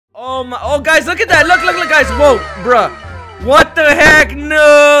Oh my, oh guys, look at that. Look, guys. Whoa, bruh. What the heck?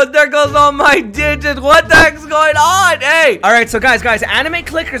 No, there goes all my digits. What the heck's going on? Hey. All right, so guys, Anime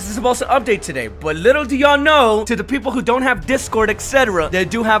Clickers is supposed to update today, but little do y'all know, to the people who don't have Discord, etc., they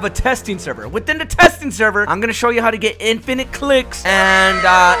do have a testing server. Within the testing server, I'm gonna show you how to get infinite clicks and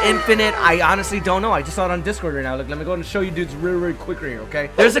infinite. I honestly don't know. I just saw it on Discord right now. Look, let me go and show you dudes really quick right here. Okay.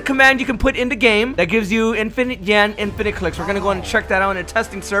 There's a command you can put in the game that gives you infinite yen, infinite clicks. We're gonna go and check that out in a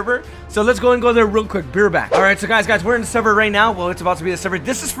testing server. So let's go and go there real quick. Be right back. All right, so guys, we're in the server right now. Well, it's about to be the server.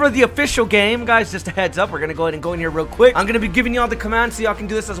 This is for the official game, guys. Just a heads up, we're gonna go ahead and go in here real quick. I'm gonna be giving you all the commands so y'all can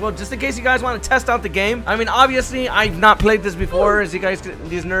do this as well, just in case you guys want to test out the game. I mean, obviously I've not played this before, as you guys,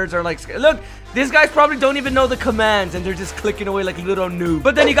 these nerds are like, look, these guys probably don't even know the commands and they're just clicking away like a little noob.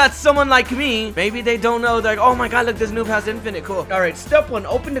 But then you got someone like me, maybe they don't know. They're like, oh my god, look, this noob has infinite. Cool. All right, step 1,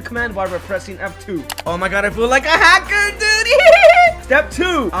 open the command bar by pressing F2. Oh my god, I feel like a hacker, dude. Step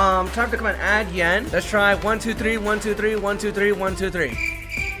 2, type the command add yen. Let's try 1 2 3 1 2 3 1 2 3 1 2 3.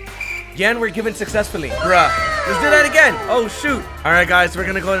 Yen were given successfully. Bruh. Let's do that again. Oh, shoot. All right, guys. We're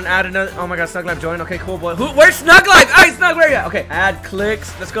going to go and add another. Oh, my God. Snug Life join. Okay, cool, boy. Where's Snug Life? All right, Snug, where you at? Okay. Add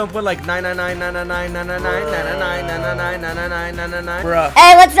clicks. Let's go and put like 999. Bruh.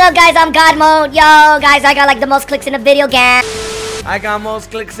 Hey, what's up, guys? I'm God Mode. Yo, guys, I got like the most clicks in the video game. I got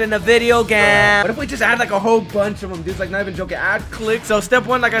most clicks in the video game. What if we just add like a whole bunch of them, dudes? Like, not even joking. Add clicks. So step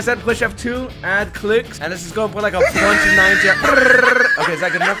 1, like I said, push F2, add clicks, and let's just go and put like a bunch of 9s here. Okay, is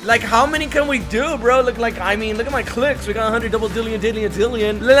that good enough? Like, how many can we do, bro? Look, like, I mean, look at my clicks. We got 100 double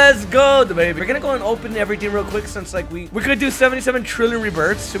dillion. Let's go, the baby. We're gonna go and open everything real quick, since like we could do 77 trillion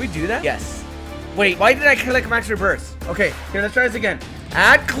rebirths. Should we do that? Yes. Wait, why did I click max rebirths? Okay, here, let's try this again.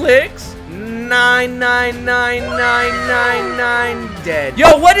 Add clicks. 99999 dead.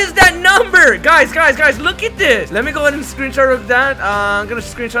 Yo, what is that number? Guys, look at this. Let me go ahead and screenshot of that. I'm gonna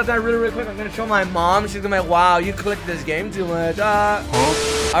screenshot that really quick. I'm gonna show my mom. She's gonna be like, wow, you clicked this game too much. All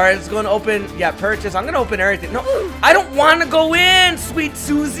right, let's go and open. Yeah, purchase. I'm gonna open everything. No, I don't want to go in, sweet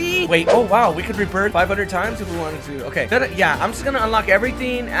Susie. Wait, oh wow, we could rebirth 500 times if we wanted to. Okay, yeah, I'm just gonna unlock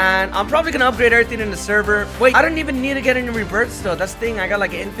everything, and I'm probably gonna upgrade everything in the server. Wait, I don't even need to get any rebirths though. That's the thing. I got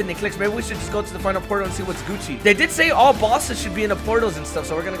like infinite clicks. Maybe we should just go to the final portal and see what's Gucci. They did say all bosses should be in the portals and stuff,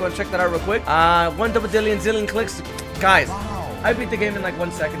 so we're gonna go and check that out real quick. 1 double dillion zillion clicks. Guys, wow. I beat the game in like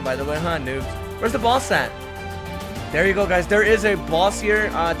 1 second, by the way, huh, noobs? Where's the boss at? There you go, guys. There is a boss here,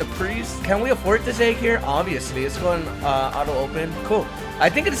 the priest. Can we afford this egg here? Obviously. Let's go and auto open. Cool. I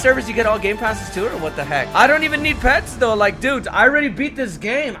think in the servers you get all game passes too, or what the heck? I don't even need pets though. Like, dudes, I already beat this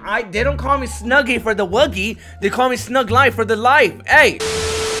game. They don't call me Snuggie for the Wuggy. They call me Snug Life for the life. Hey.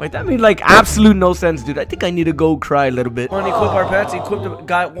 Wait, that made like absolute no sense, dude. I think I need to go cry a little bit. Want to equip our pets? Equip the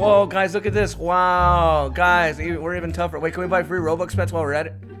guy. Whoa, guys, look at this. Wow, guys, we're even tougher. Wait, can we buy free Roblox pets while we're at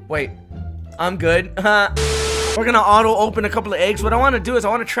it? Wait, I'm good. We're gonna auto open a couple of eggs. What I want to do is I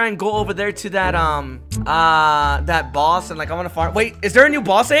want to try and go over there to that that boss, and like I want to farm. Wait, is there a new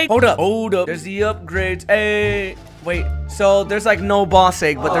boss egg? Hold up. There's the upgrades. Hey, wait. So there's like no boss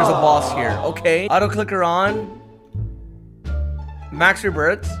egg, but there's a boss here. Okay. Auto clicker on. Max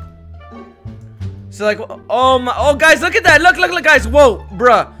rebirths. So like, oh guys, look at that. Look, guys. Whoa,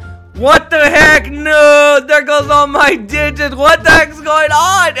 bruh. What the heck? No, there goes all my digits. What the heck's going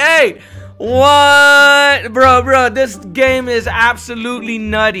on? Hey. What? Bro, this game is absolutely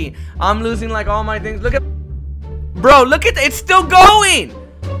nutty. I'm losing like all my things. Look at, bro, look at, it's still going.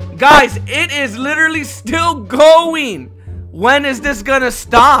 Guys, it is literally still going. When is this gonna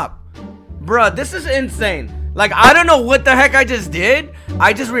stop? Bro, this is insane. Like, I don't know what the heck I just did.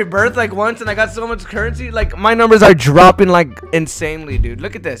 I just rebirthed like once and I got so much currency. Like, my numbers are dropping like insanely, dude.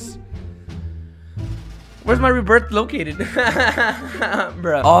 Look at this. Where's my rebirth located?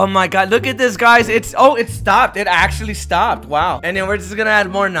 Bro. Oh my god, look at this, guys. It stopped. It actually stopped. Wow. And then we're just gonna add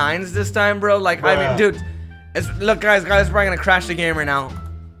more 9s this time, bro. Like, I mean, dude, look, guys, it's probably gonna crash the game right now.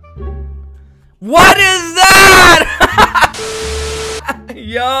 What is that?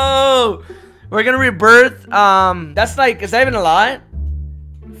 Yo, we're gonna rebirth. That's like, is that even a lot?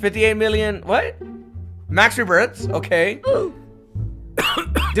 58 million. What? Max rebirths. Okay.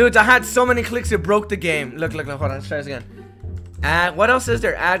 Dudes, I had so many clicks it broke the game. Look, hold on, let's try this again. What else is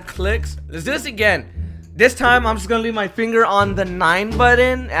there? Add clicks. Let's do this again. This time I'm just gonna leave my finger on the 9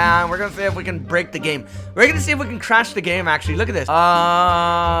 button and we're gonna see if we can break the game. We're gonna see if we can crash the game actually. Look at this. Okay,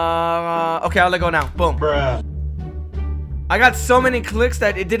 I'll let go now. Boom. Bruh. I got so many clicks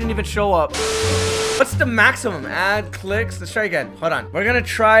that it didn't even show up. What's the maximum? Add clicks. Let's try again. Hold on. We're gonna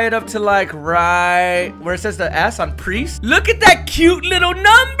try it up to like right where it says the S on priest. Look at that cute little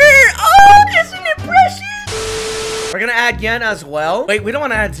number. Oh, isn't it precious? We're gonna add yen as well. Wait, we don't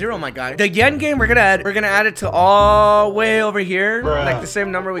want to add 0, my guy. The yen game, we're gonna add it to all way over here. Bruh. Like the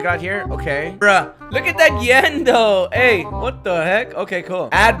same number we got here. Okay. Bruh, look at that yen though. Hey, what the heck? Okay, cool.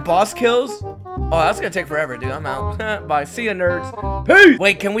 Add boss kills. Oh, that's gonna take forever, dude. I'm out. Bye. See ya, nerds. Peace.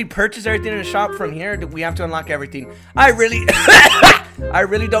 Wait, can we purchase everything in the shop from here? Do we have to unlock everything? I really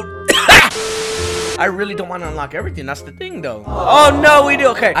don't want to unlock everything. That's the thing, though. Oh, no, we do.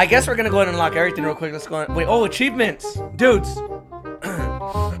 Okay. I guess we're going to go ahead and unlock everything real quick. Let's go on. Wait. Oh, achievements. Dudes.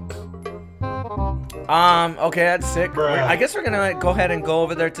 Okay, that's sick. I guess we're gonna go ahead and go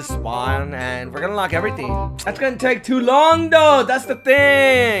over there to spawn, and we're gonna unlock everything. That's gonna take too long, though. That's the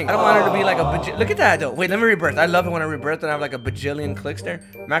thing. I don't want her to be like a bajillion. Look at that, though. Wait, let me rebirth. I love it when I rebirth and I have like a bajillion clicks there.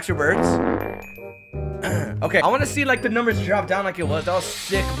 Max rebirths. Okay, I want to see like the numbers drop down like it was. That was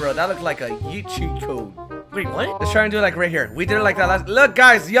sick, bro. That looked like a yeet cheat code. Wait, what? Let's try and do it like right here. We did it like that last. Look,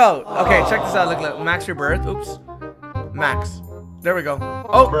 guys, yo. Okay, check this out. Look, look. Max rebirth. Oops. Max. There we go.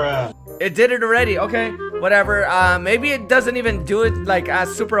 Oh, bruh. It did it already. Okay, whatever. Maybe it doesn't even do it like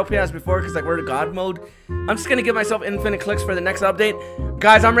as super OP as before because like we're in God mode. I'm just gonna give myself infinite clicks for the next update.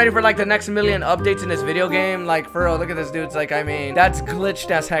 Guys, I'm ready for like the next million updates in this video game. Like for real, look at this, dudes. Like, I mean, that's glitched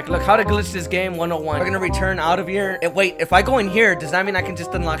as heck. Look, how to glitch this game 101. We're gonna return out of here. Wait, if I go in here, does that mean I can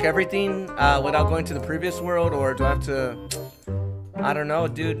just unlock everything without going to the previous world, or do I have to? I don't know,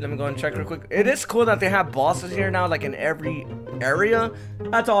 dude. Let me go and check real quick. It is cool that they have bosses here now, like in every area.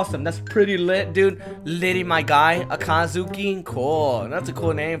 That's awesome. That's pretty lit, dude. Liddy, my guy. Akazuki. Cool. That's a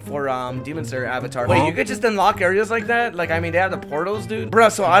cool name for Demon Slayer avatar. Wait, you could just unlock areas like that? Like, I mean, they have the portals, dude. Bro,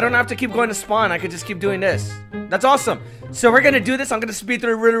 so I don't have to keep going to spawn. I could just keep doing this. That's awesome. So we're gonna do this. I'm gonna speed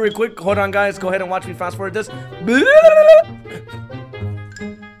through it really, really quick. Hold on, guys. Go ahead and watch me fast forward this.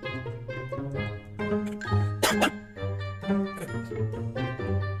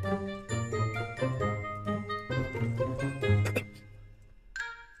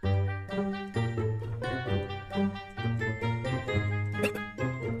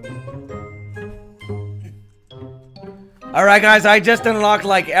 Alright, guys, I just unlocked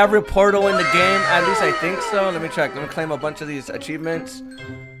like every portal in the game. At least I think so. Let me check. Let me claim a bunch of these achievements.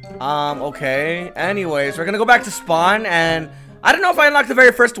 Okay. Anyways, we're gonna go back to spawn, and I don't know if I unlocked the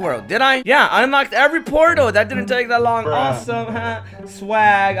very first world. Did I? Yeah, I unlocked every portal. That didn't take that long. Awesome.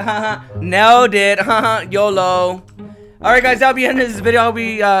 Swag. Nailed it. YOLO. Alright, guys, that'll be the end of this video. I'll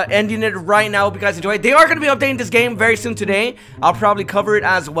be ending it right now. Hope you guys enjoyed. They are going to be updating this game very soon today. I'll probably cover it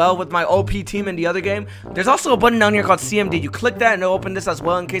as well with my OP team in the other game. There's also a button down here called CMD. You click that and it'll open this as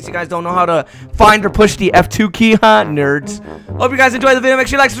well in case you guys don't know how to find or push the F2 key, nerds. Hope you guys enjoyed the video. Make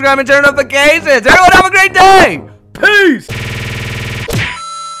sure you like, subscribe, and turn on notifications. Everyone have a great day. Peace.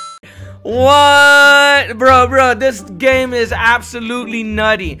 What? Bro, this game is absolutely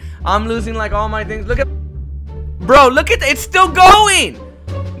nutty. I'm losing like all my things. Look at... Bro, look at it's still going.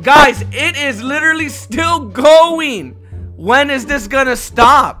 Guys, it is literally still going. When is this gonna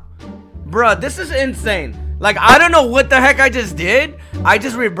stop? Bro, this is insane. Like, I don't know what the heck I just did. I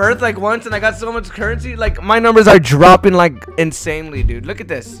just rebirthed like once and I got so much currency. Like, my numbers are dropping like insanely, dude. Look at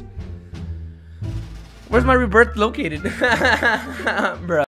this. Where's my rebirth located? Bro.